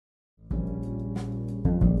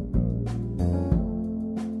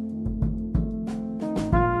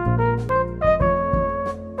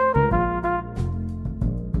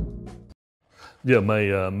Yeah,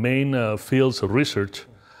 my main fields of research,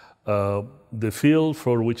 the field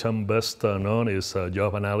for which I'm best known is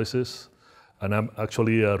job analysis, and I'm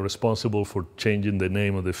actually responsible for changing the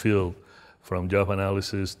name of the field from job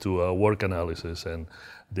analysis to work analysis. And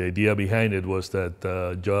the idea behind it was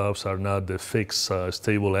that jobs are not the fixed,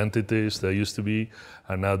 stable entities they used to be,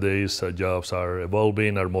 and nowadays jobs are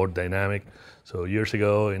evolving, are more dynamic. So years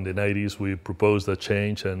ago, in the 90s, we proposed a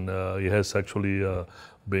change, and it has actually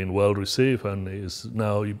been well received, and is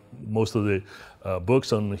now most of the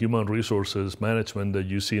books on human resources management that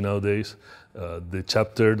you see nowadays, the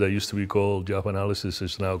chapter that used to be called job analysis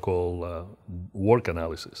is now called work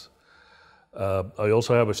analysis. I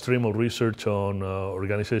also have a stream of research on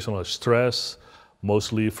organizational stress,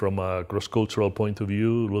 mostly from a cross-cultural point of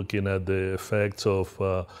view, looking at the effects of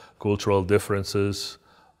cultural differences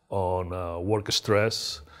on work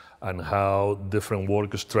stress and how different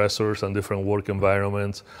work stressors and different work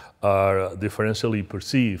environments are differentially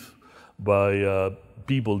perceived by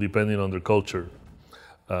people depending on their culture.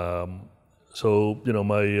 So,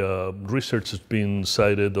 my research has been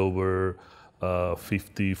cited over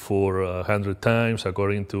 5,400 times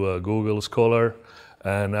according to a Google Scholar,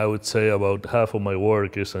 and I would say about half of my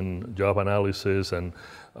work is in job analysis and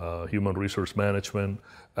human resource management,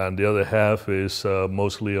 and the other half is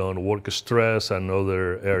mostly on work stress and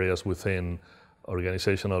other areas within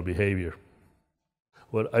organizational behavior.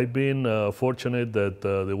 Well, I've been fortunate that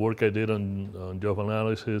the work I did on job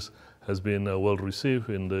analysis has been well received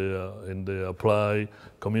in the applied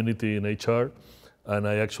community in HR. And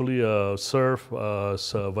I actually serve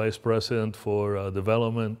as Vice President for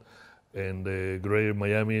Development in the Greater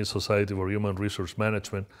Miami Society for Human Resource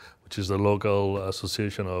Management, which is the local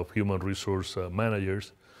association of human resource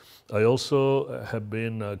managers. I also have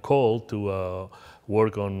been called to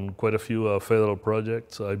work on quite a few federal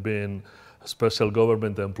projects. I've been a special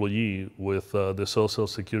government employee with the Social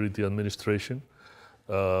Security Administration,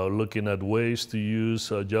 looking at ways to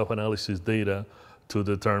use job analysis data to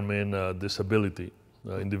determine disability.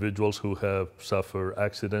 Individuals who have suffered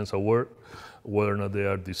accidents at work, whether or not they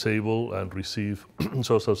are disabled and receive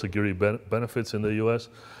Social Security benefits in the U.S.,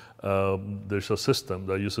 there's a system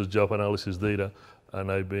that uses job analysis data, and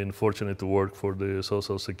I've been fortunate to work for the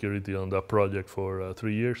Social Security on that project for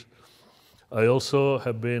 3 years. I also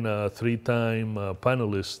have been a 3-time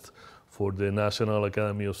panelist for the National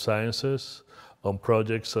Academy of Sciences on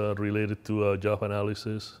projects related to job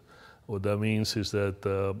analysis. What that means is that,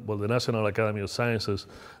 the National Academy of Sciences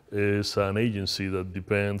is an agency that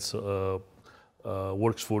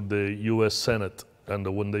works for the U.S. Senate. And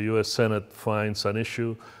when the U.S. Senate finds an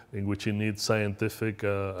issue in which it needs scientific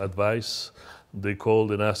advice, they call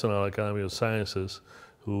the National Academy of Sciences,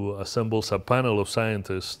 who assembles a panel of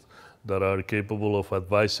scientists that are capable of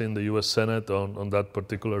advising the U.S. Senate on that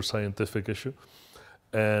particular scientific issue.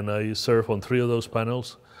 And I serve on 3 of those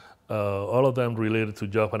panels. All of them related to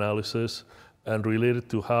job analysis and related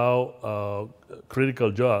to how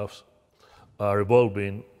critical jobs are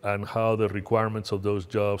evolving and how the requirements of those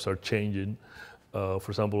jobs are changing. For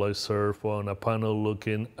example, I serve on a panel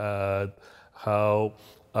looking at how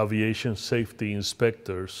aviation safety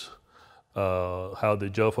inspectors, how the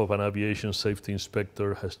job of an aviation safety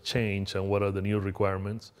inspector has changed and what are the new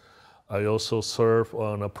requirements. I also serve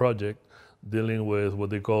on a project dealing with what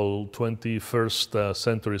they call 21st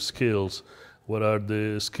century skills. What are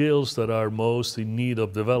the skills that are most in need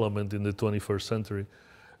of development in the 21st century?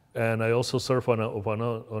 And I also serve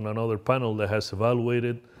on another panel that has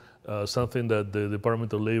evaluated something that the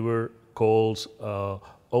Department of Labor calls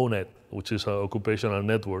ONET, which is an occupational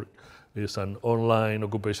network. It's an online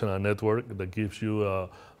occupational network that gives you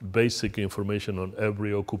basic information on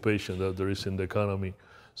every occupation that there is in the economy.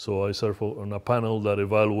 So I serve on a panel that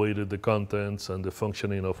evaluated the contents and the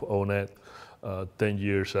functioning of ONET 10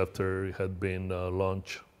 years after it had been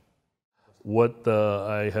launched. What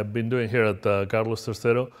I have been doing here at Carlos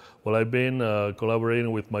III, well, I've been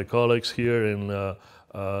collaborating with my colleagues here in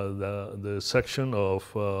the section of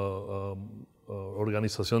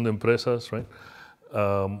Organización de Empresas, right?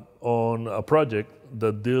 On a project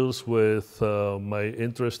that deals with my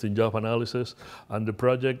interest in job analysis, and the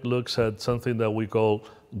project looks at something that we call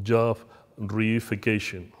job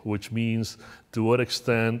reification, which means to what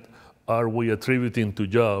extent are we attributing to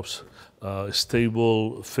jobs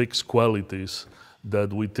stable, fixed qualities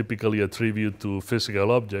that we typically attribute to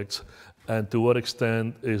physical objects, and to what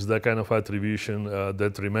extent is that kind of attribution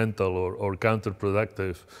detrimental or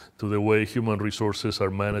counterproductive to the way human resources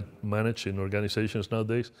are managed in organizations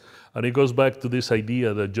nowadays. And it goes back to this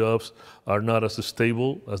idea that jobs are not as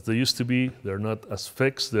stable as they used to be. They're not as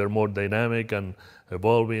fixed. They're more dynamic and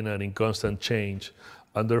evolving and in constant change.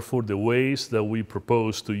 And therefore, the ways that we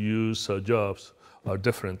propose to use jobs are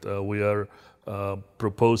different. We are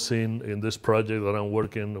proposing in this project that I'm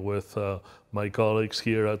working with my colleagues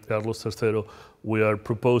here at Carlos III, we are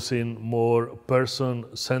proposing more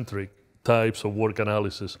person-centric types of work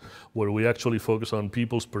analysis, where we actually focus on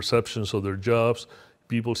people's perceptions of their jobs,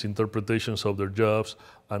 people's interpretations of their jobs,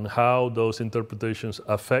 and how those interpretations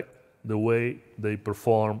affect the way they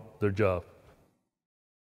perform their job.